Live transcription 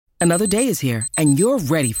Another day is here, and you're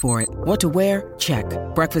ready for it. What to wear? Check.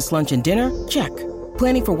 Breakfast, lunch, and dinner? Check.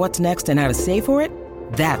 Planning for what's next and how to save for it?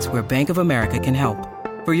 That's where Bank of America can help.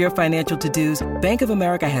 For your financial to-dos, Bank of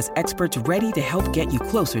America has experts ready to help get you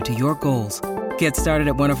closer to your goals. Get started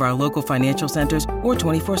at one of our local financial centers or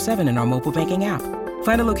 24/7 in our mobile banking app.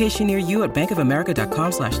 Find a location near you at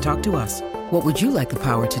bankofamerica.com/talktous. What would you like the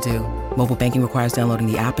power to do? Mobile banking requires downloading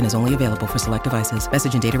the app and is only available for select devices.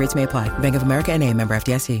 Message and data rates may apply. Bank of America N.A., member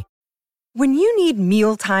FDIC. When you need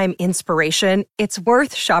mealtime inspiration, it's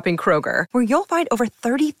worth shopping Kroger, where you'll find over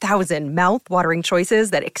 30,000 mouth-watering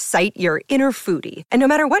choices that excite your inner foodie. And no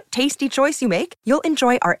matter what tasty choice you make, you'll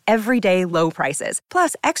enjoy our everyday low prices,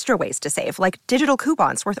 plus extra ways to save, like digital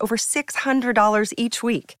coupons worth over $600 each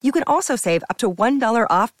week. You can also save up to $1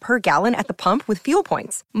 off per gallon at the pump with fuel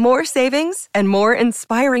points. More savings and more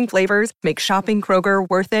inspiring flavors make shopping Kroger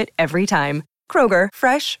worth it every time. Kroger,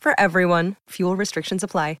 fresh for everyone. Fuel restrictions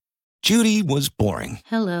apply. Judy was boring.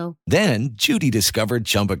 Hello. Then Judy discovered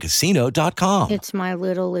ChumbaCasino.com. It's my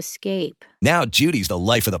little escape. Now Judy's the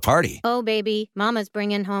life of the party. Oh, baby, mama's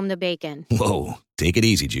bringing home the bacon. Whoa, take it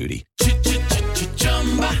easy, Judy.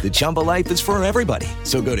 The Chumba life is for everybody.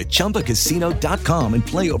 So go to ChumbaCasino.com and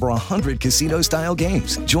play over 100 casino-style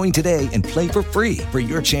games. Join today and play for free for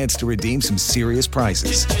your chance to redeem some serious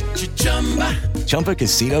prizes.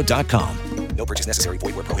 ChumbaCasino.com. No purchase necessary.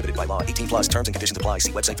 Void where prohibited by law. 18+ terms and conditions apply.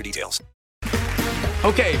 See website for details.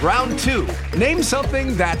 Okay, round two. Name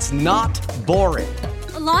something that's not boring.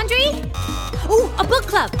 A laundry? Ooh, a book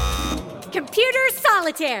club. Computer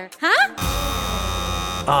solitaire, huh?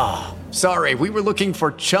 Ah, sorry. We were looking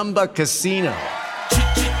for Chumba Casino.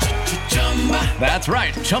 That's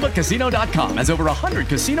right. ChumbaCasino.com has over 100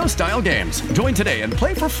 casino-style games. Join today and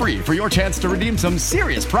play for free for your chance to redeem some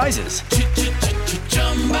serious prizes.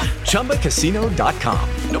 ChumbaCasino.com.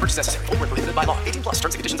 No purchase necessary. Void where prohibited by law. 18+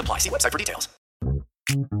 terms and conditions apply. See website for details.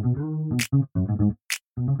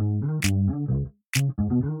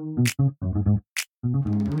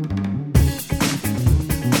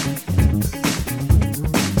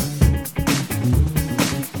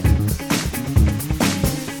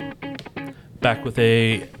 Back with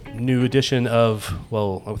a new edition of,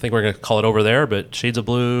 well, I think we're going to call it over there, but Shades of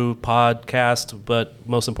Blue podcast. But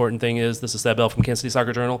most important thing is, this is Thad Bell from Kansas City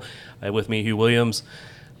Soccer Journal. With me, Huw Williams.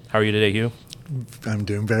 How are you today, Huw? I'm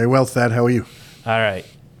doing very well, Thad. How are you? All right.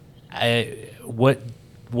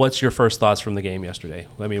 What's your first thoughts from the game yesterday?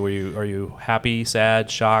 I mean, are you happy,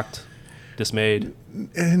 sad, shocked, dismayed?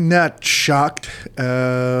 Not shocked.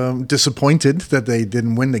 Disappointed that they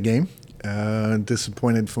didn't win the game.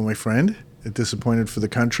 Disappointed for my friend. Disappointed for the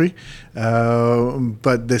country.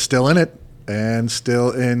 But they're still in it and still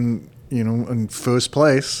in first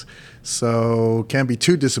place. So can't be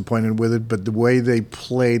too disappointed with it. But the way they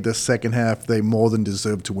played the second half, they more than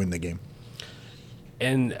deserved to win the game.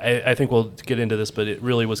 And I think we'll get into this, but it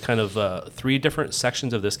really was kind of three different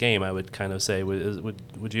sections of this game, I would kind of say.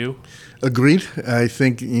 Would you? Agreed. I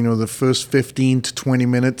think, the first 15 to 20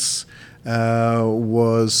 minutes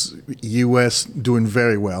was U.S. doing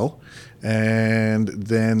very well. And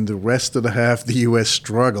then the rest of the half, the U.S.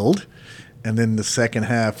 struggled. And then the second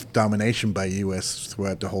half, domination by U.S.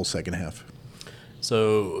 throughout the whole second half.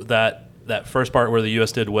 So that first part where the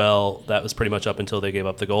U.S. did well, that was pretty much up until they gave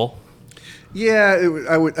up the goal? Yeah,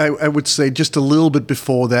 I would say just a little bit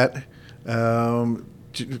before that.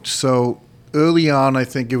 So early on, I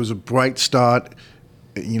think it was a bright start.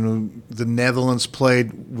 The Netherlands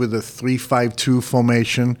played with a 3-5-2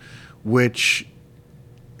 formation, which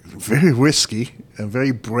very risky and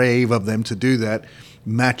very brave of them to do that,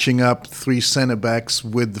 matching up three center backs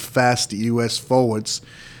with the fast U.S. forwards.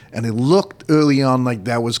 And it looked early on like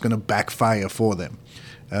that was going to backfire for them.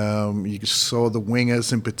 You saw the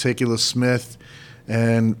wingers, in particular Smith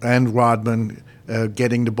and Rodman,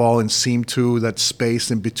 getting the ball and seam to that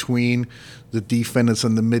space in between the defenders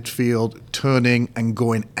and the midfield, turning and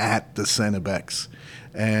going at the center backs.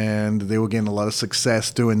 And they were getting a lot of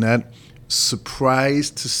success doing that.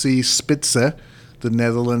 Surprised to see Spitzer, the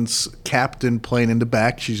Netherlands captain, playing in the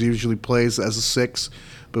back. She usually plays as a 6,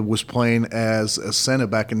 but was playing as a center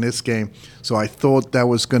back in this game. So I thought that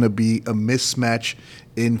was going to be a mismatch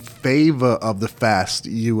in favor of the fast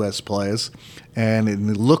U.S. players, and it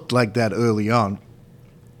looked like that early on.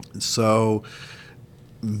 So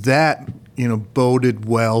that, boded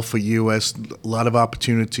well for U.S. A lot of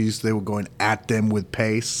opportunities. They were going at them with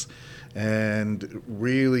pace, and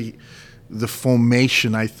really the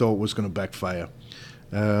formation I thought was going to backfire.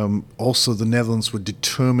 Also, the Netherlands were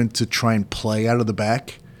determined to try and play out of the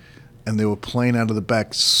back, and they were playing out of the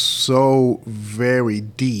back so very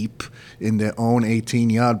deep in their own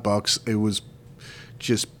 18-yard box. It was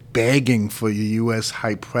just begging for the U.S.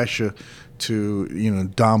 high pressure to,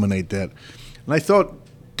 dominate that. And I thought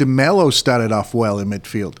DeMello started off well in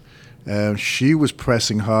midfield. She was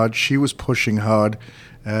pressing hard. She was pushing hard.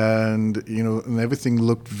 And, and everything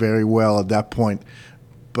looked very well at that point.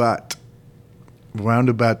 But round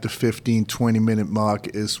about the 15, 20-minute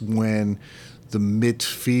mark is when the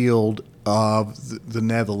midfield of the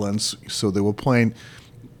Netherlands, so they were playing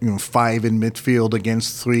 5 in midfield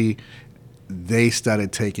against 3, they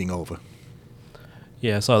started taking over.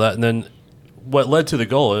 Yeah, I saw that. And then what led to the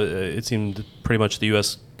goal, it seemed pretty much the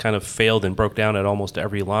U.S. kind of failed and broke down at almost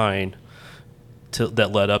every line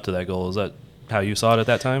that led up to that goal. Is that how you saw it at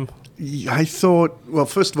that time? I thought, well,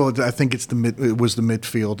 first of all, I think it was the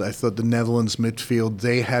midfield. I thought the Netherlands midfield,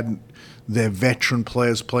 they had their veteran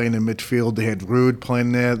players playing in midfield. They had Ruud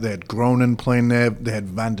playing there. They had Groningen playing there. They had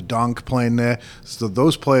Van de Donk playing there. So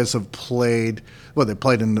those players have played, well, they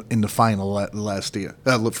played in the final last year,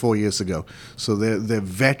 4 years ago. So they're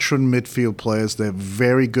veteran midfield players. They're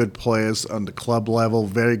very good players on the club level,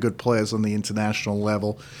 very good players on the international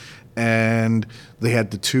level. And they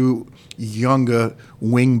had the 2 younger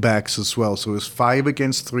wing backs as well. So it was 5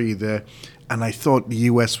 against 3 there. And I thought the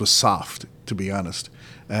U.S. was soft, to be honest.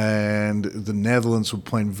 And the Netherlands were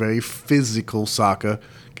playing very physical soccer,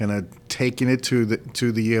 kind of taking it to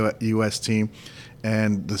the U.S. team.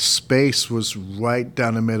 And the space was right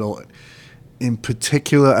down the middle. In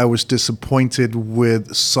particular, I was disappointed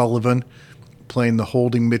with Sullivan playing the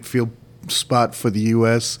holding midfield spot for the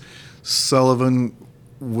U.S. Sullivan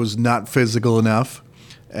was not physical enough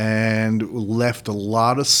and left a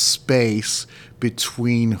lot of space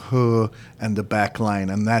between her and the back line,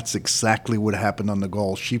 and that's exactly what happened on the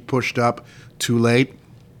goal. She pushed up too late,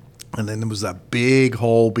 and then there was that big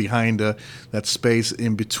hole behind her, that space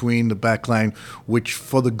in between the back line, which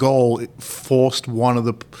for the goal, it forced one of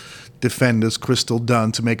the defenders, Crystal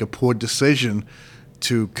Dunn, to make a poor decision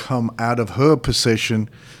to come out of her position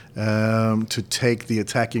to take the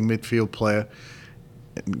attacking midfield player,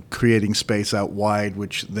 creating space out wide,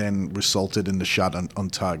 which then resulted in the shot on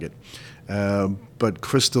target. But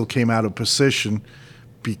Crystal came out of position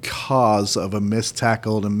because of a missed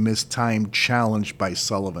tackle and mistimed challenge by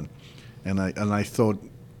Sullivan. And I thought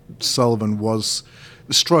Sullivan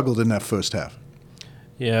struggled in that first half.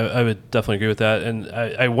 Yeah, I would definitely agree with that. And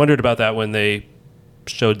I wondered about that when they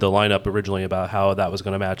showed the lineup originally about how that was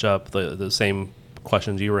going to match up, the same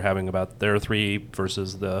questions you were having about their 3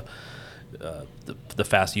 versus the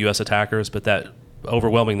fast U.S. attackers, but that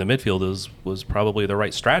overwhelming the midfield was probably the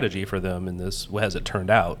right strategy for them in this, as it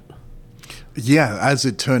turned out. Yeah, as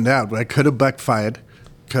it turned out, I could have backfired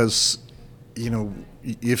because,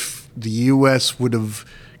 if the U.S. would have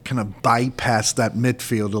kind of bypassed that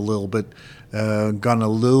midfield a little bit, gone a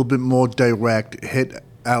little bit more direct, hit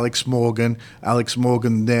Alex Morgan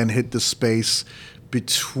then hit the space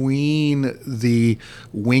between the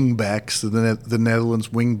wingbacks, the Netherlands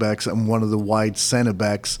wingbacks, and one of the wide center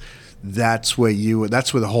backs. That's where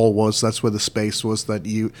the hole was. That's where the space was that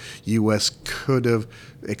U.S. could have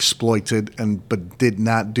exploited, but did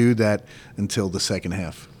not do that until the second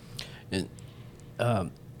half.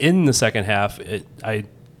 In the second half, I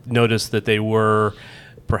noticed that they were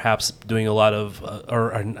perhaps doing a lot of,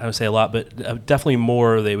 or I would say a lot, but definitely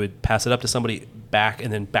more. They would pass it up to somebody back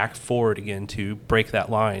and then back forward again to break that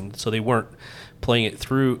line. So they weren't playing it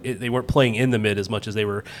through. They weren't playing in the mid as much as they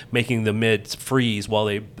were making the mids freeze while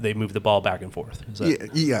they moved the ball back and forth.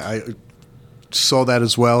 Yeah, I saw that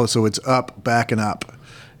as well. So it's up, back, and up.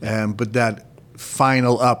 But that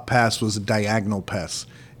final up pass was a diagonal pass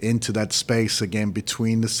into that space again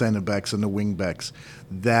between the center backs and the wing backs.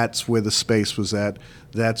 That's where the space was at.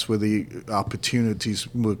 That's where the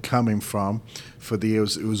opportunities were coming from. It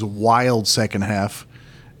was a wild second half.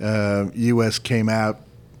 U.S. came out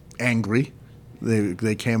angry.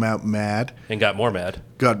 They came out mad. And got more mad.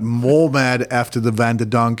 Got more mad after the Van de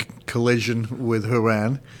Donk collision with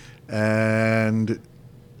Iran. And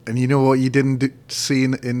you know what you didn't see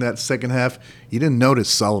in that second half? You didn't notice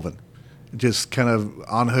Sullivan. Just kind of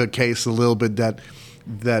on her case a little bit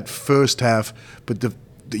that first half, but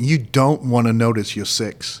you don't want to notice your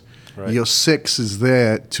 6. Right. Your 6 is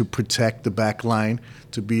there to protect the back line,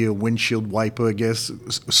 to be a windshield wiper, I guess,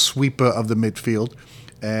 a sweeper of the midfield.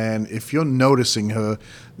 And if you're noticing her,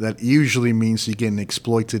 that usually means you're getting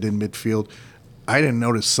exploited in midfield. I didn't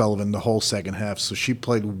notice Sullivan the whole second half, so she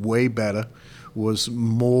played way better, was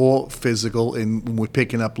more physical with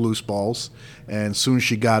picking up loose balls. And as soon as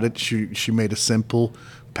she got it, she made a simple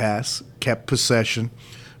pass, kept possession.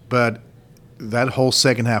 But that whole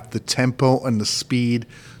second half, the tempo and the speed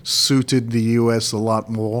suited the U.S. a lot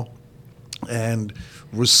more. and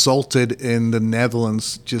resulted in the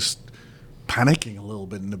Netherlands just panicking a little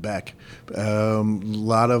bit in the back. A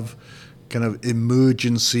lot of kind of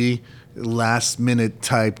emergency, last-minute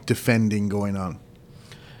type defending going on.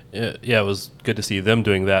 Yeah, it was good to see them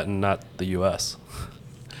doing that and not the U.S.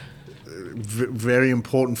 Very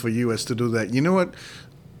important for U.S. to do that. You know what?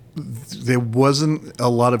 There wasn't a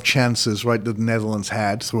lot of chances, right, that the Netherlands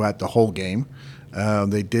had throughout the whole game.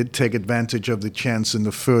 They did take advantage of the chance in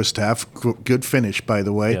the first half. Good finish, by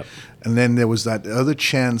the way. Yep. And then there was that other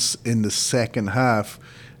chance in the second half.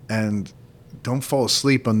 And don't fall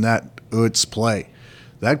asleep on that Ertz play.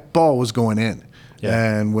 That ball was going in.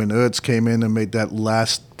 Yeah. And when Ertz came in and made that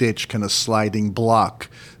last-ditch kind of sliding block,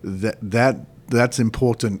 that's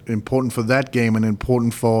important for that game and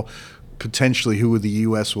important for potentially who the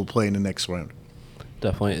U.S. will play in the next round.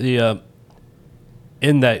 Definitely.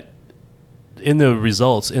 In the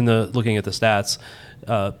results, looking at the stats,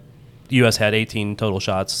 U.S. had 18 total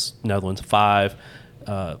shots, Netherlands 5.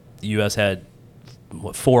 The U.S. had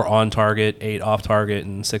 4 on target, 8 off target,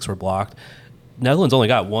 and 6 were blocked. Netherlands only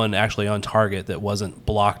got 1 actually on target that wasn't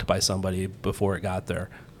blocked by somebody before it got there,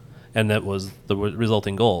 and that was the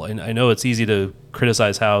resulting goal. And I know it's easy to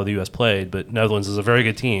criticize how the U.S. played, but Netherlands is a very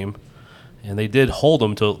good team, and they did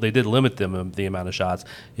they did limit them the amount of shots.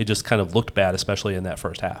 It just kind of looked bad, especially in that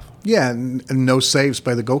first half. Yeah, and no saves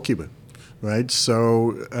by the goalkeeper, right?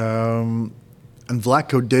 So, and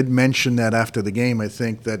Vlatko did mention that after the game. I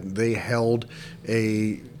think that they held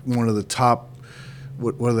one of the top.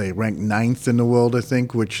 What are they, ranked 9th in the world, I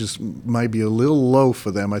think, which might be a little low for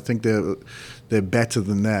them. I think they're better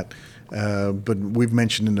than that. But we've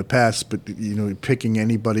mentioned in the past, but picking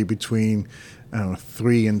anybody between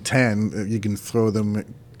 3 and 10, you can throw them,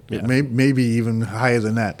 maybe even higher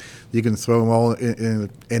than that. You can throw them all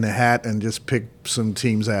in a hat and just pick some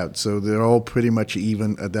teams out. So they're all pretty much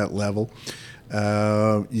even at that level.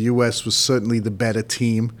 U.S. was certainly the better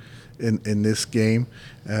team in this game,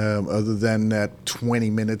 other than that 20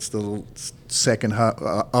 minutes, the second half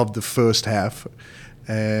of the first half.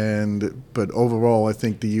 But overall, I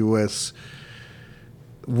think the U.S.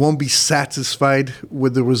 won't be satisfied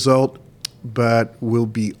with the result, but will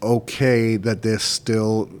be okay that they're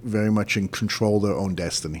still very much in control of their own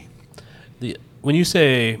destiny. When you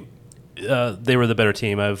say they were the better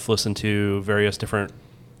team, I've listened to various different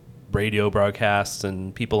radio broadcasts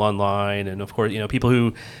and people online, and of course, people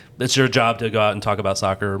who it's your job to go out and talk about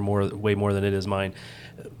soccer way more than it is mine,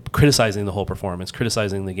 criticizing the whole performance,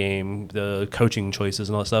 criticizing the game, the coaching choices,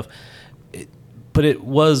 and all that stuff. But it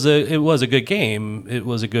was a good game. It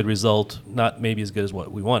was a good result, not maybe as good as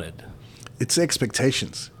what we wanted. It's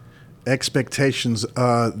expectations. Expectations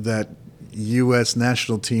are that U.S.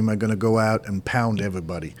 national team are going to go out and pound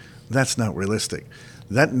everybody. That's not realistic.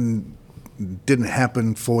 That didn't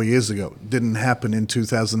happen 4 years ago. Didn't happen in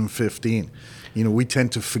 2015. We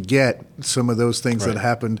tend to forget some of those things that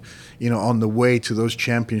happened, on the way to those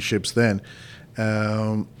championships then.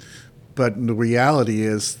 But the reality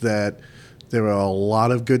is that there are a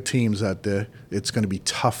lot of good teams out there. It's going to be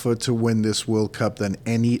tougher to win this World Cup than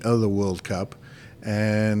any other World Cup.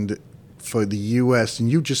 And for the U.S., and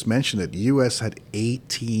you just mentioned it, the U.S. had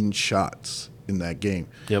 18 shots in that game.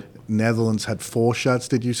 Yep. Netherlands had 4 shots,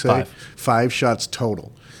 did you say? 5. 5 shots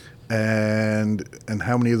total. And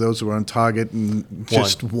how many of those were on target? And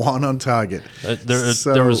just one on target.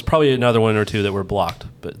 There was probably another 1 or 2 that were blocked,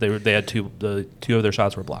 but they had 2. The 2 of their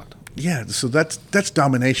shots were blocked. Yeah, so that's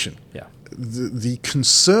domination. Yeah. The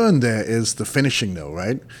concern there is the finishing, though,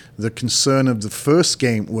 right? The concern of the first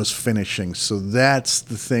game was finishing. So that's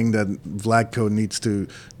the thing that Vlatko needs to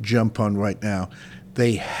jump on right now.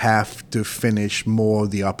 They have to finish more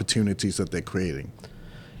of the opportunities that they're creating.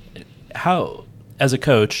 How, as a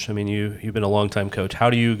coach, I mean, you've been a long-time coach, how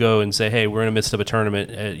do you go and say, hey, we're in the midst of a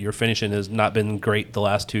tournament, your finishing has not been great the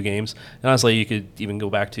last 2 games? And honestly, you could even go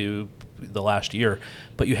back to the last year,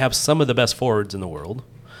 but you have some of the best forwards in the world.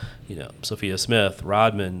 Sophia Smith,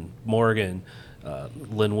 Rodman, Morgan,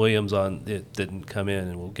 Lynn Williams it didn't come in,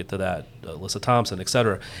 and we'll get to that, Alyssa Thompson,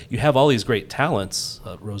 etc. You have all these great talents,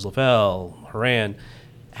 Rose Lavelle, Horan.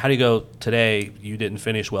 How do you go today, you didn't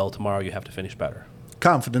finish well, tomorrow you have to finish better?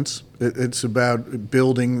 Confidence. It's about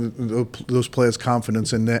building those players'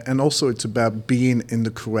 confidence in there, and also it's about being in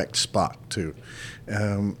the correct spot too.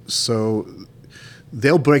 So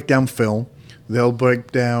they'll break down film, they'll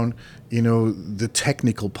break down the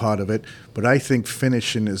technical part of it, but I think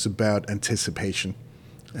finishing is about anticipation,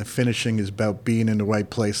 and finishing is about being in the right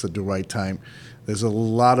place at the right time. There's a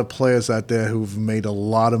lot of players out there who've made a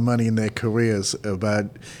lot of money in their careers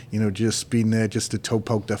about, just being there just to toe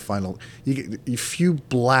poke their final. If you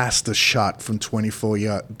blast a shot from 24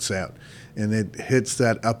 yards out and it hits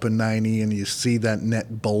that upper 90 and you see that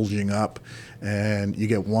net bulging up, and you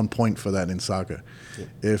get 1 point for that in soccer. Yeah.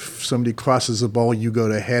 If somebody crosses the ball, you go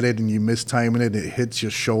to head it and you mistiming it, it hits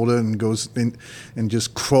your shoulder and goes in and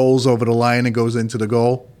just crawls over the line and goes into the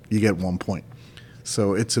goal, you get 1 point.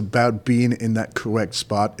 So it's about being in that correct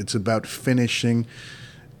spot. It's about finishing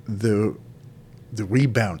the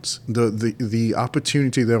rebounds, the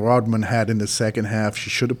opportunity that Rodman had in the second half. She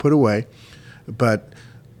should have put away, but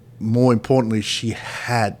more importantly, she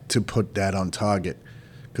had to put that on target,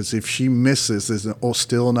 because if she misses, there's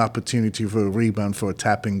still an opportunity for a rebound, for a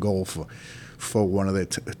tap-in goal for one of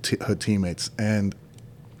her teammates. And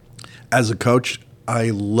as a coach, I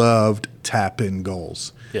loved tap-in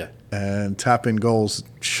goals. Yeah. And tap-in goals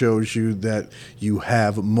shows you that you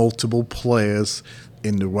have multiple players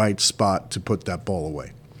in the right spot to put that ball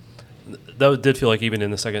away. That did feel like even in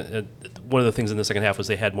the second, one of the things in the second half was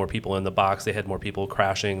they had more people in the box, they had more people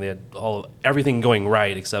crashing, they had everything going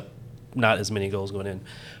right except not as many goals going in.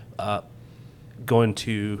 Going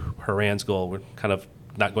to Horan's goal, we're kind of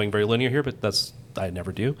not going very linear here, but I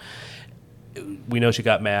never do. We know she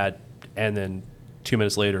got mad, and then 2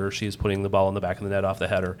 minutes later she's putting the ball in the back of the net off the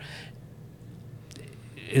header.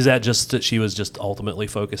 Is that just that she was just ultimately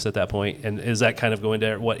focused at that point? And is that kind of going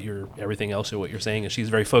to everything else or what you're saying? Is she's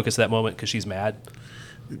very focused at that moment because she's mad?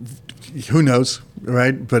 Who knows,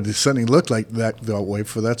 right? But it certainly looked like that way,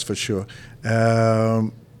 that's for sure.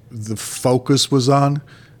 The focus was on,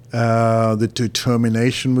 the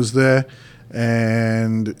determination was there,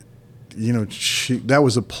 and that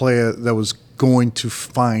was a player that was going to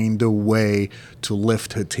find a way to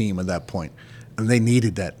lift her team at that point, and they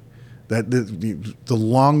needed that. That the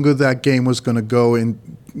longer that game was going to go in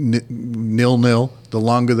 0-0, the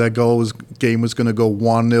longer that game was going to go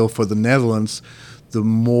 1-0 for the Netherlands, the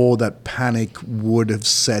more that panic would have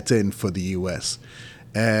set in for the U.S.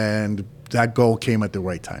 And that goal came at the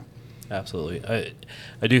right time. Absolutely.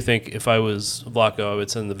 I do think if I was Vlaco, I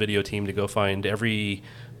would send the video team to go find every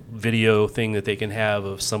video thing that they can have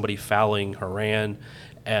of somebody fouling Horan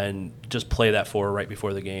and just play that for her right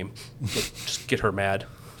before the game. Just get her mad.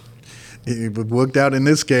 It worked out in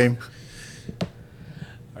this game.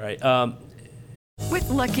 All right. With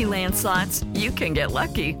Lucky Land Slots, you can get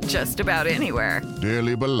lucky just about anywhere.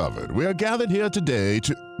 Dearly beloved, we are gathered here today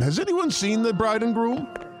to... Has anyone seen the bride and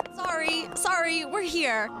groom? Sorry, we're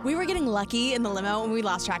here. We were getting lucky in the limo and we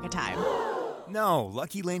lost track of time. No,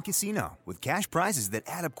 Lucky Land Casino, with cash prizes that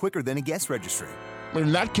add up quicker than a guest registry.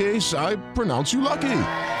 In that case, I pronounce you lucky.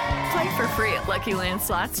 Play for free at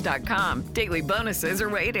LuckyLandSlots.com. Daily bonuses are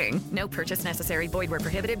waiting. No purchase necessary. Void where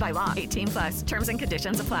prohibited by law. 18+. Terms and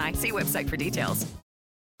conditions apply. See website for details.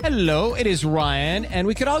 Hello, it is Ryan, and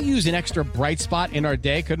we could all use an extra bright spot in our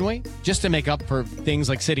day, couldn't we? Just to make up for things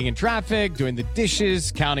like sitting in traffic, doing the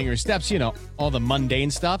dishes, counting your steps, all the mundane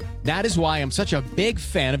stuff. That is why I'm such a big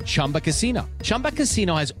fan of Chumba Casino. Chumba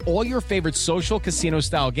Casino has all your favorite social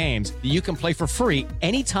casino-style games that you can play for free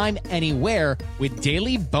anytime, anywhere with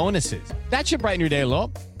daily bonuses. That should brighten your day a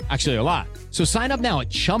little. Actually, a lot. So sign up now at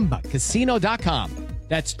ChumbaCasino.com.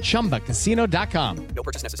 That's ChumbaCasino.com. No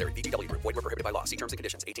purchase necessary. VGW Group. Void where prohibited by law. See terms and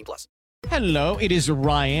conditions. 18+. Hello, it is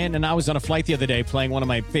Ryan, and I was on a flight the other day playing one of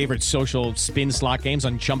my favorite social spin slot games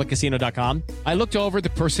on ChumbaCasino.com. I looked over at the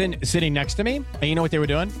person sitting next to me, and you know what they were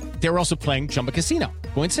doing? They were also playing Chumba Casino.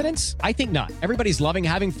 Coincidence? I think not. Everybody's loving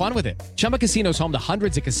having fun with it. Chumba Casino is home to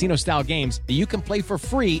hundreds of casino-style games that you can play for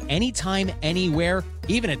free anytime, anywhere,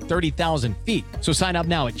 even at 30,000 feet. So sign up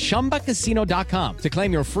now at ChumbaCasino.com to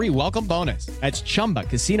claim your free welcome bonus. That's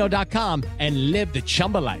ChumbaCasino.com and live the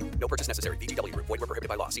Chumba life. No purchase necessary. VGW Group. Void where prohibited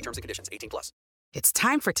by law. See terms and conditions. 18+. It's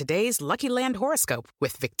time for today's Lucky Land horoscope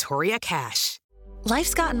with Victoria Cash.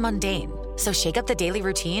 Life's gotten mundane, so shake up the daily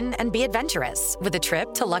routine and be adventurous with a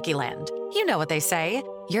trip to Lucky Land. You know what they say,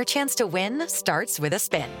 your chance to win starts with a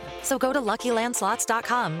spin. So go to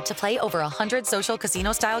LuckyLandSlots.com to play over 100 social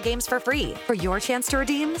casino-style games for free for your chance to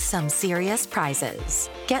redeem some serious prizes.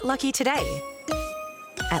 Get lucky today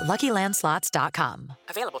at LuckyLandSlots.com.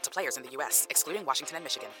 Available to players in the U.S., excluding Washington and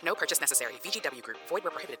Michigan. No purchase necessary. VGW Group. Void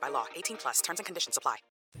where prohibited by law. 18+. Terms and conditions apply.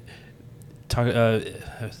 I'm trying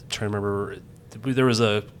to remember. There was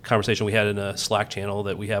a conversation we had in a Slack channel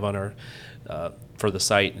that we have on our for the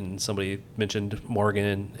site, and somebody mentioned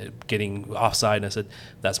Morgan getting offside, and I said,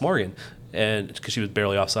 that's Morgan. And because she was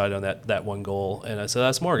barely offside on that one goal, and I said,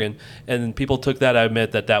 that's Morgan. And people took that. I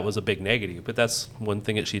admit that was a big negative, but that's one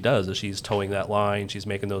thing that she does is she's towing that line, she's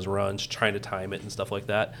making those runs, trying to time it and stuff like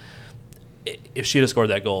that. If she had scored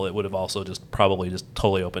that goal, it would have also probably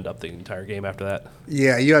totally opened up the entire game after that.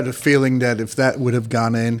 Yeah, you had a feeling that if that would have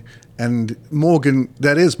gone in, and Morgan,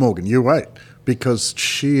 that is Morgan, you're right. because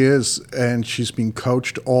she is, and she's been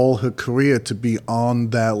coached all her career to be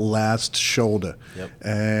on that last shoulder. Yep.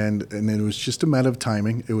 And it was just a matter of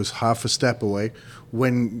timing. It was half a step away.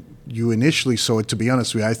 When you initially saw it, to be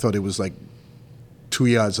honest with you, I thought it was like 2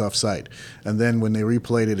 yards offside. And then when they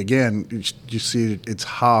replayed it again, you see it's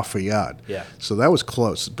half a yard. Yeah. So that was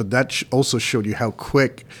close. But that also showed you how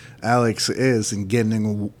quick Alex is in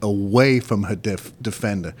getting away from her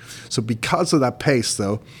defender. So because of that pace,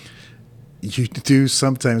 though, you do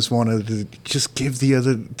sometimes want to just give the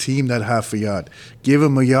other team that half a yard. Give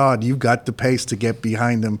them a yard. You've got the pace to get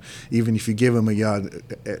behind them, even if you give them a yard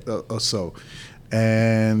or so.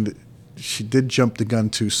 And she did jump the gun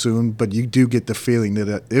too soon, but you do get the feeling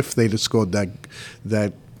that if they'd have scored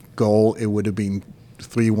that goal, it would have been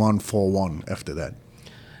 3-1, 4-1 after that.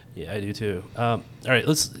 Yeah, I do too. All right,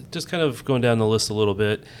 let's just kind of going down the list a little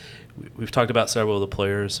bit. We've talked about several of the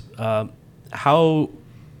players. How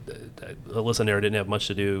Alyssa Nair didn't have much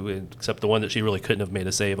to do except the one that she really couldn't have made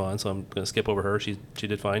a save on, so I'm going to skip over her. She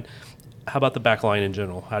did fine. How about the back line in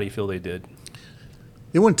general? How do you feel they did?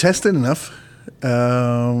 They weren't tested enough.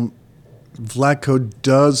 Vlatko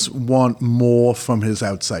does want more from his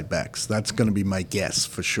outside backs. That's going to be my guess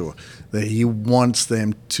for sure, that he wants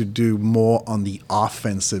them to do more on the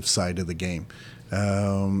offensive side of the game.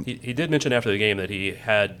 He did mention after the game that he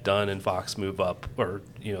had Dunn and Fox move up or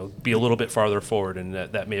be a little bit farther forward, and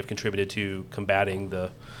that may have contributed to combating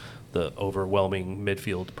the overwhelming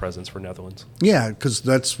midfield presence for Netherlands. Yeah, because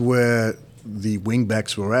that's where the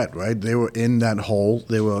wingbacks were at, right? They were in that hole.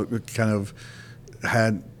 They were kind of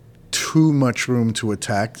had too much room to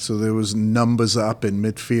attack, so there was numbers up in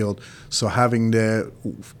midfield. So having their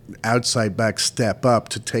outside back step up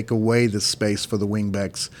to take away the space for the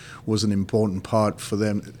wingbacks was an important part for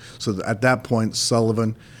them. So at that point,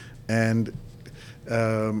 Sullivan and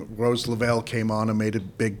Rose Lavelle came on and made a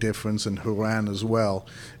big difference, and Horan as well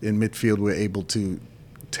in midfield were able to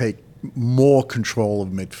take more control of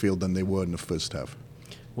midfield than they were in the first half.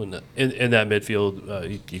 When in that midfield,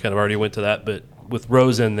 you kind of already went to that, but with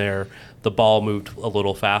Rose in there, the ball moved a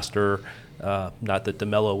little faster. Not that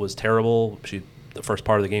DeMello was terrible. The first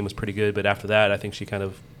part of the game was pretty good, but after that, I think she kind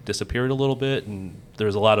of disappeared a little bit, and there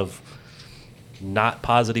was a lot of not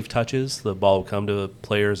positive touches. The ball would come to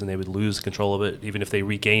players, and they would lose control of it. Even if they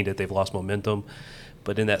regained it, they've lost momentum.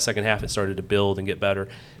 But in that second half, it started to build and get better.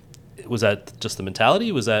 Was that just the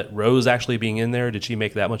mentality? Was that Rose actually being in there? Did she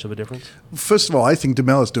make that much of a difference? First of all, I think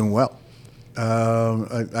DeMello's doing well.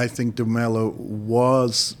 I think DeMello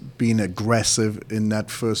was being aggressive in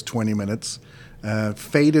that first 20 minutes.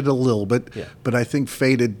 Faded a little bit, but I think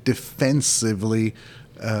faded defensively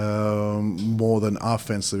more than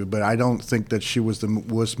offensively. But I don't think that she was the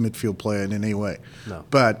worst midfield player in any way. No.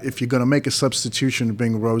 But if you're going to make a substitution to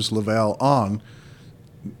bring Rose Lavelle on,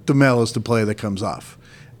 DeMello's the player that comes off.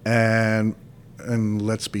 And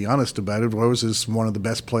let's be honest about it, Rose is one of the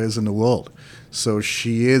best players in the world. So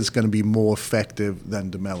she is going to be more effective than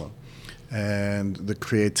DeMello. And the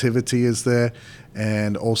creativity is there,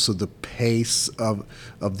 and also the pace of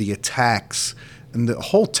the attacks. And the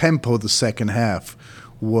whole tempo of the second half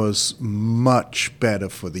was much better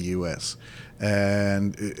for the U.S.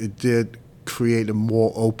 And it did create a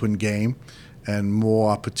more open game and more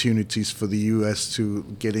opportunities for the U.S. to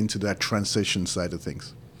get into that transition side of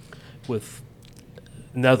things. With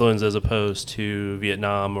Netherlands as opposed to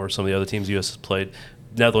Vietnam or some of the other teams the U.S. has played,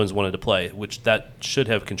 Netherlands wanted to play, which that should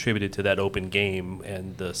have contributed to that open game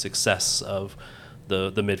and the success of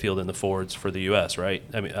the midfield and the forwards for the U.S., right?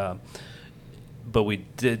 I mean, but we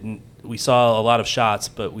didn't. We saw a lot of shots,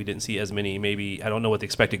 but we didn't see as many. Maybe I don't know what the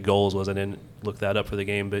expected goals was. I didn't look that up for the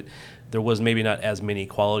game, but there was maybe not as many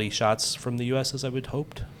quality shots from the U.S. as I would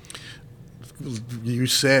hoped. You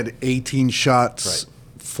said 18 shots, right.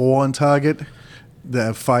 4 on target,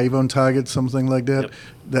 5 on target, something like that.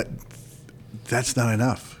 Yep. That's not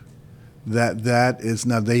enough. That is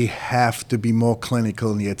not. They have to be more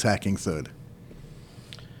clinical in the attacking third.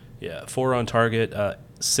 Yeah, 4 on target,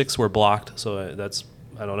 6 were blocked. So that's,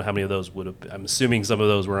 I don't know how many of those would have. I'm assuming some of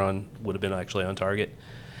those would have been actually on target.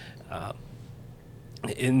 There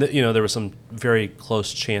were some very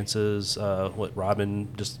close chances.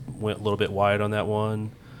 Robin just went a little bit wide on that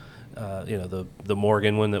one. The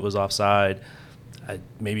Morgan one that was offside. I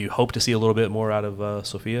maybe hope to see a little bit more out of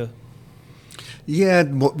Sophia. Yeah, it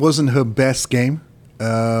wasn't her best game,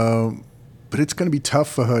 but it's going to be tough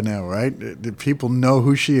for her now, right? The people know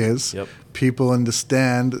who she is. Yep. People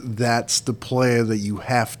understand that's the player that you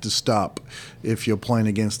have to stop if you're playing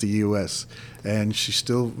against the U.S. And she's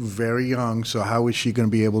still very young, so how is she going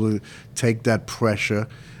to be able to take that pressure?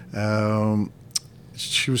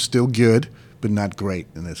 She was still good, but not great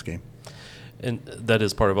in this game. And that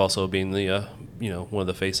is part of also being the one of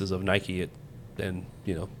the faces of Nike and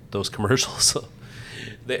those commercials. So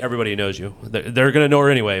everybody knows you. They're going to know her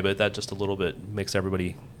anyway, but that just a little bit makes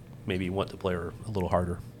everybody maybe want to play her a little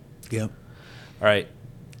harder. Yeah. All right.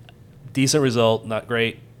 Decent result, not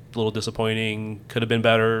great, a little disappointing, could have been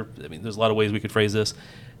better. I mean, there's a lot of ways we could phrase this,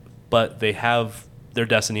 but they have their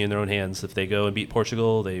destiny in their own hands. If they go and beat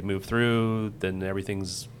Portugal, they move through, then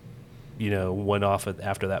everything's, went off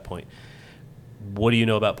after that point. What do you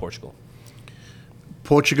know about Portugal?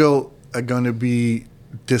 Portugal are going to be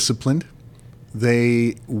disciplined.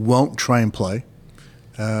 They won't try and play.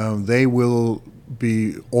 They will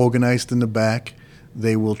be organized in the back.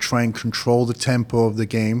 They will try and control the tempo of the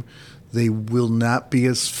game. They will not be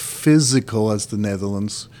as physical as the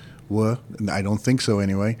Netherlands were. I don't think so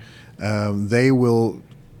anyway. They will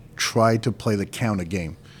try to play the counter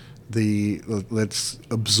game. Let's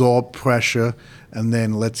absorb pressure, and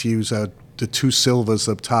then let's use the two silvers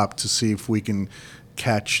up top to see if we can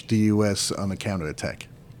catch the U.S. on a counterattack.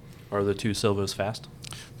 Are the two silvers fast?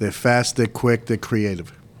 They're fast, they're quick, they're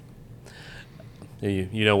creative.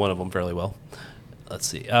 You know one of them fairly well. Let's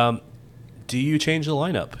see. Do you change the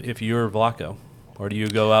lineup if you're Vlatko, or do you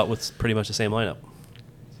go out with pretty much the same lineup?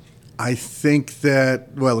 I think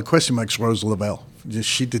that, the question mark's Rose Lavelle.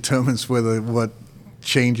 She determines what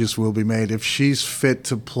changes will be made. If she's fit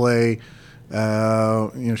to play,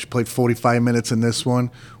 she played 45 minutes in this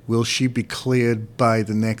one, will she be cleared by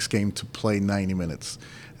the next game to play 90 minutes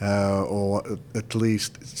or at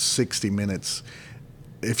least 60 minutes?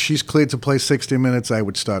 If she's cleared to play 60 minutes, I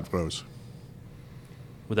would start Rose.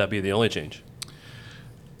 Would that be the only change?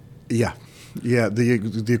 Yeah.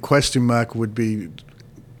 The question mark would be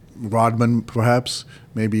Rodman, perhaps.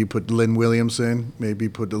 Maybe you put Lynn Williams in. Maybe you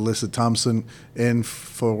put Alyssa Thompson in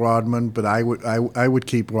for Rodman. But I would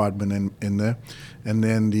keep Rodman in there. And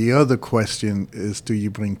then the other question is, do you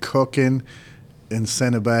bring Cook in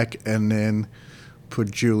center back and then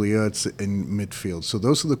put Julie Ertz in midfield? So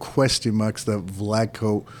those are the question marks that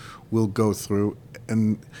Vlatko will go through.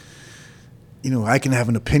 And, I can have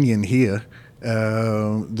an opinion here.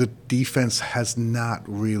 The defense has not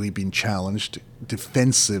really been challenged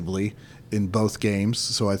defensively in both games,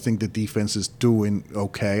 so I think the defense is doing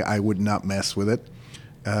okay. I would not mess with it.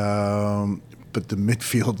 But the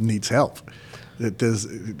midfield needs help. There's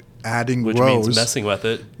adding Which Rose. means messing with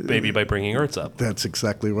it, maybe by bringing Ertz up. That's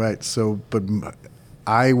exactly right. So, but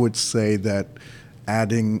I would say that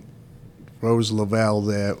adding Rose Lavelle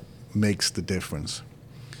there makes the difference.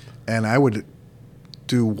 And I would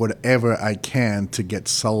do whatever I can to get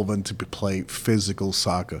Sullivan to play physical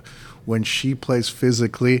soccer. When she plays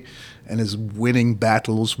physically and is winning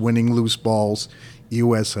battles, winning loose balls,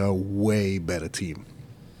 U.S. are a way better team.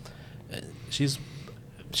 She's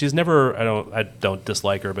never, I don't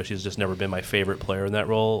dislike her, but she's just never been my favorite player in that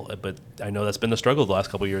role. But I know that's been the struggle the last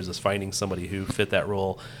couple of years, is finding somebody who fit that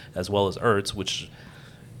role as well as Ertz,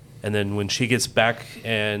 and then when she gets back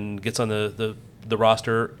and gets on the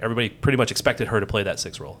roster, everybody pretty much expected her to play that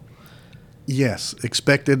 6 role. Yes,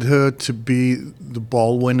 expected her to be the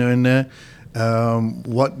ball winner in there.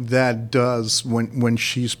 What that does when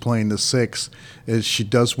she's playing the 6 is she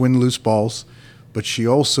does win loose balls, but she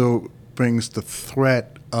also brings the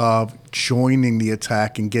threat of joining the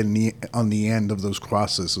attack and getting on the end of those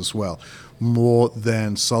crosses as well, more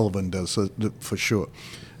than Sullivan does, for sure.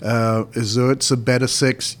 Is Ertz a better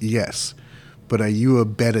 6? Yes. But are you a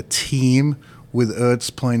better team with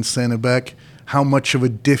Ertz playing center back? How much of a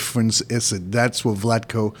difference is it? That's what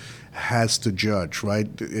Vlatko has to judge, right?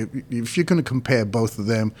 If you're going to compare both of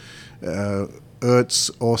them, Ertz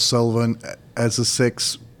or Sullivan as a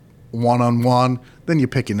 6 one-on-one, then you're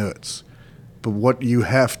picking Ertz. But what you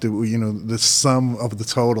have to, the sum of the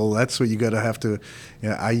total, that's what you got to have to,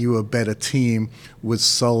 are you a better team with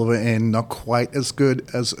Sullivan and not quite as good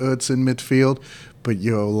as Ertz in midfield, but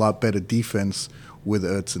you're a lot better defense with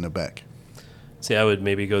Ertz in the back? See, I would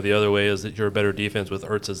maybe go the other way, is that you're a better defense with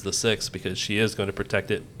Ertz as the 6, because she is going to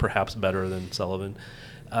protect it perhaps better than Sullivan.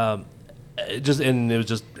 It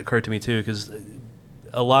just occurred to me too, because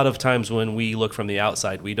a lot of times when we look from the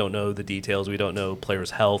outside, we don't know the details. We don't know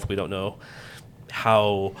players' health. We don't know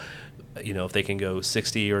how, if they can go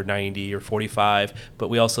 60 or 90 or 45. But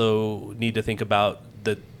we also need to think about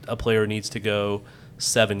that a player needs to go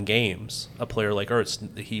 7 games. A player like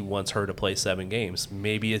Ertz, he wants her to play 7 games.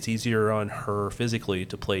 Maybe it's easier on her physically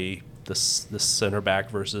to play the center back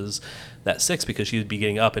versus that 6, because she would be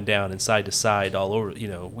getting up and down and side to side all over.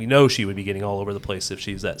 We know she would be getting all over the place if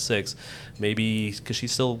she's that 6. Maybe because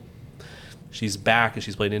she's back and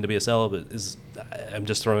she's played NWSL, but I'm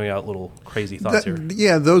just throwing out little crazy thoughts here.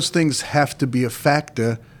 Yeah, those things have to be a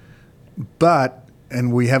factor, But,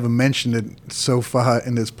 and we haven't mentioned it so far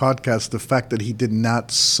in this podcast, the fact that he did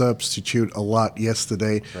not substitute a lot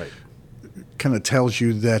yesterday kind of tells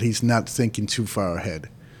you that he's not thinking too far ahead.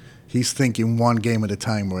 He's thinking one game at a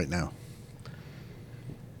time right now.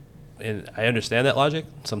 And I understand that logic.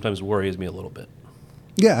 Sometimes worries me a little bit.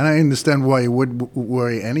 Yeah, and I understand why it would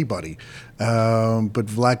worry anybody. But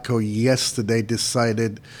Vlatko yesterday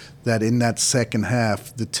decided that in that second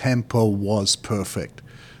half, the tempo was perfect.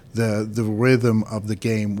 The rhythm of the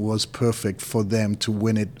game was perfect for them to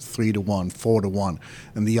win it 3-1, 4-1.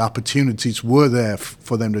 And the opportunities were there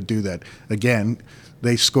for them to do that. Again,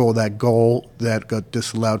 they score that goal that got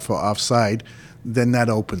disallowed for offside, then that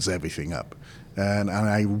opens everything up. And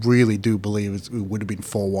I really do believe it would have been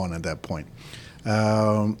 4-1 at that point.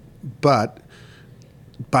 But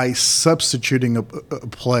by substituting a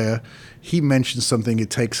player, he mentioned something. It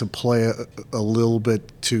takes a player a little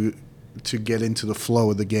bit to get into the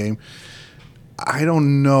flow of the game. I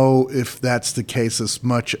don't know if that's the case as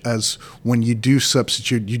much as when you do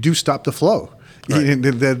substitute, you do stop the flow. Right.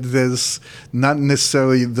 There's not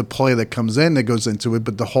necessarily the player that comes in that goes into it,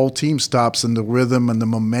 but the whole team stops and the rhythm and the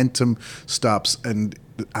momentum stops. And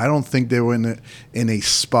I don't think they were in a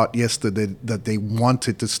spot yesterday that they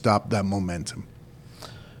wanted to stop that momentum.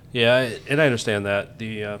 Yeah, and I understand that.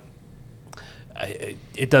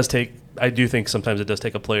 It does take. I do think sometimes it does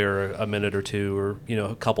take a player a minute or two, or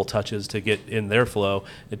a couple touches to get in their flow.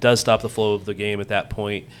 It does stop the flow of the game at that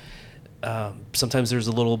point. Sometimes there's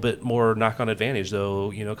a little bit more knock-on advantage,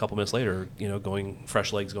 though. A couple minutes later, going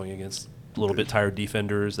fresh legs going against a little bit tired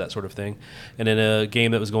defenders, that sort of thing. And in a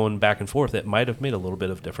game that was going back and forth, it might have made a little bit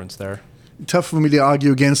of difference there. Tough for me to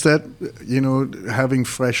argue against that. Having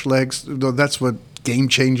fresh legs, that's what game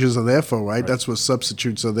changers are there for, right? That's what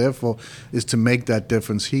substitutes are there for, is to make that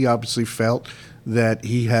difference. He obviously felt that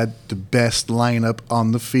he had the best lineup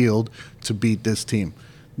on the field to beat this team.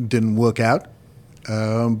 Didn't work out,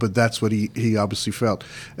 but that's what he obviously felt.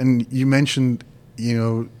 And you mentioned,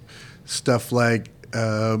 stuff like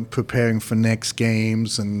preparing for next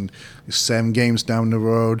games and 7 games down the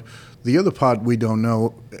road. The other part we don't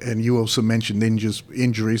know, and you also mentioned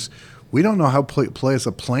injuries, we don't know how players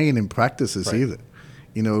are playing in practices either.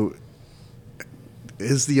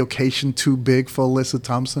 Is the occasion too big for Alyssa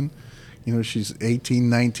Thompson? She's 18,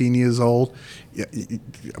 19 years old.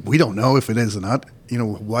 We don't know if it is or not.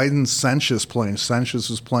 Why isn't Sanchez playing? Sanchez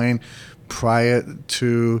was playing prior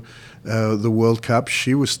to the World Cup.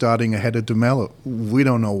 She was starting ahead of DeMello. We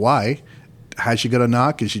don't know why. Has she got a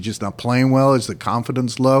knock? Is she just not playing well? Is the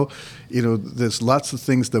confidence low? There's lots of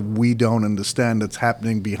things that we don't understand that's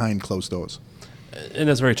happening behind closed doors. And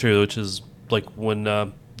that's very true, which is like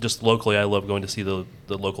when just locally I love going to see the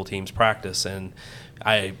local teams practice, and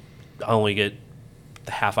I only get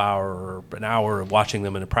a half hour or an hour of watching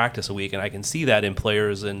them in a practice a week, and I can see that in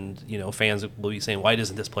players, and fans will be saying, why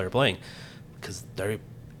isn't this player playing? Because they're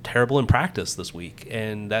terrible in practice this week,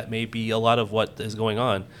 and that may be a lot of what is going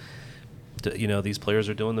on. These players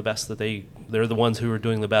are doing the best that they're the ones who are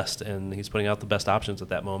doing the best, and he's putting out the best options at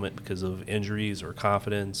that moment because of injuries or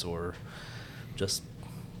confidence or just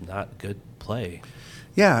not good play.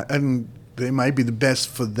 Yeah, and they might be the best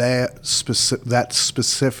for that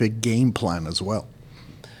specific game plan as well.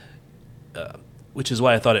 Which is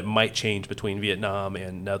why I thought it might change between Vietnam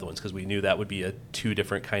and Netherlands, because we knew that would be 2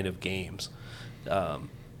 different kind of games.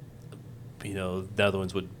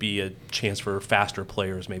 Netherlands would be a chance for faster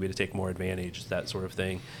players maybe to take more advantage, that sort of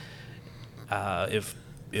thing. If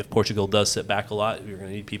Portugal does sit back a lot, you're going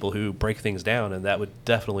to need people who break things down, and that would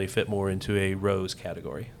definitely fit more into a Rose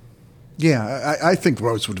category. Yeah, I think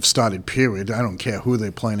Rose would have started, period. I don't care who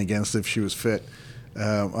they're playing against if she was fit.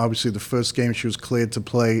 Obviously, the first game she was cleared to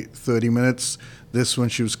play 30 minutes. This one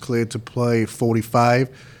she was cleared to play 45.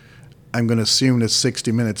 I'm going to assume there's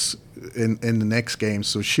 60 minutes in the next game,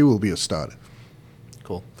 so she will be a starter.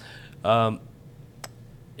 Cool.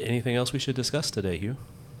 Anything else we should discuss today, Huw?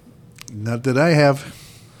 Not that I have.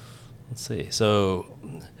 Let's see. So,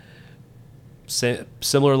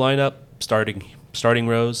 similar lineup, starting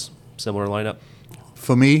rows, similar lineup.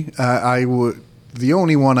 For me, I would. The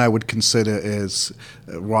only one I would consider is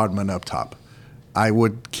Rodman up top. I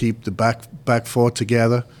would keep the back 4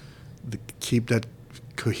 together, keep that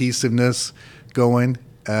cohesiveness going.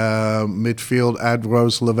 Midfield, add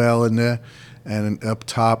Rose Lavelle in there, and up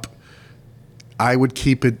top, I would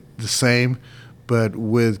keep it the same, but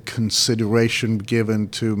with consideration given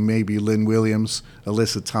to maybe Lynn Williams,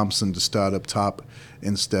 Alyssa Thompson to start up top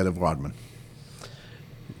instead of Rodman.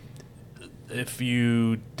 If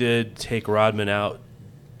you did take Rodman out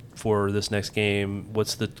for this next game,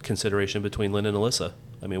 what's the consideration between Lynn and Alyssa?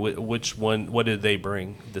 I mean, which one? What did they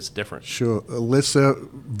bring that's different? Sure. Alyssa,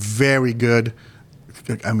 very good.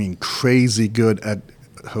 I mean, crazy good at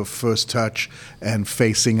her first touch and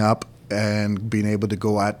facing up and being able to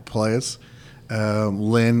go at players.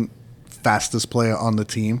 Lynn, fastest player on the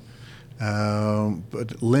team.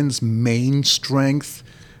 But Lynn's main strength,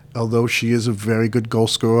 although she is a very good goal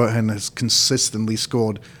scorer and has consistently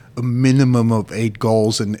scored a minimum of 8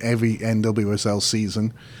 goals in every NWSL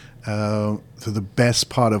season, the best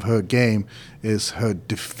part of her game is her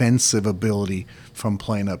defensive ability from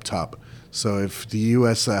playing up top. So if the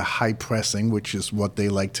U.S. are high pressing, which is what they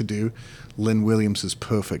like to do, Lynn Williams is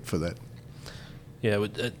perfect for that. Yeah,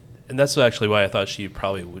 and that's actually why I thought she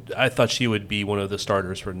probably would. I thought she would be one of the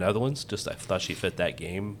starters for Netherlands. I thought she fit that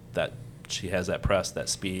game, that she has that press, that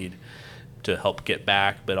speed to help get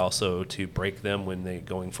back, but also to break them when they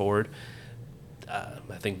going forward.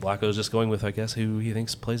 I think Blacko's just going with, I guess, who he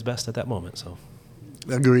thinks plays best at that moment. So,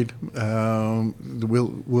 agreed.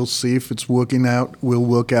 We'll see if it's working out. Will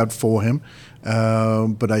work out for him,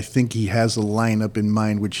 but I think he has a lineup in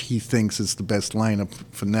mind which he thinks is the best lineup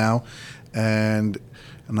for now, and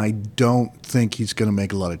I don't think he's going to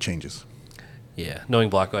make a lot of changes. Yeah, knowing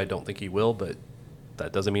Blacko, I don't think he will, but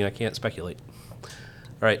that doesn't mean I can't speculate. All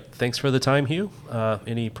right, thanks for the time, Huw.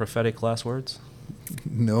 Any prophetic last words?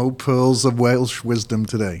 No pearls of Welsh wisdom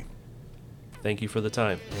today. Thank you for the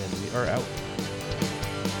time, and we are out.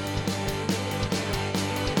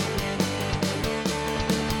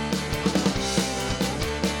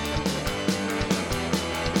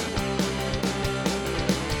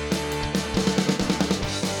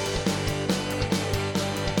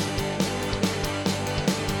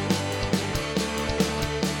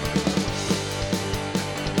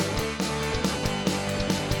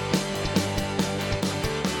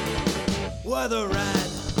 The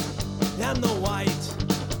red and the white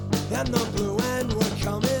and the blue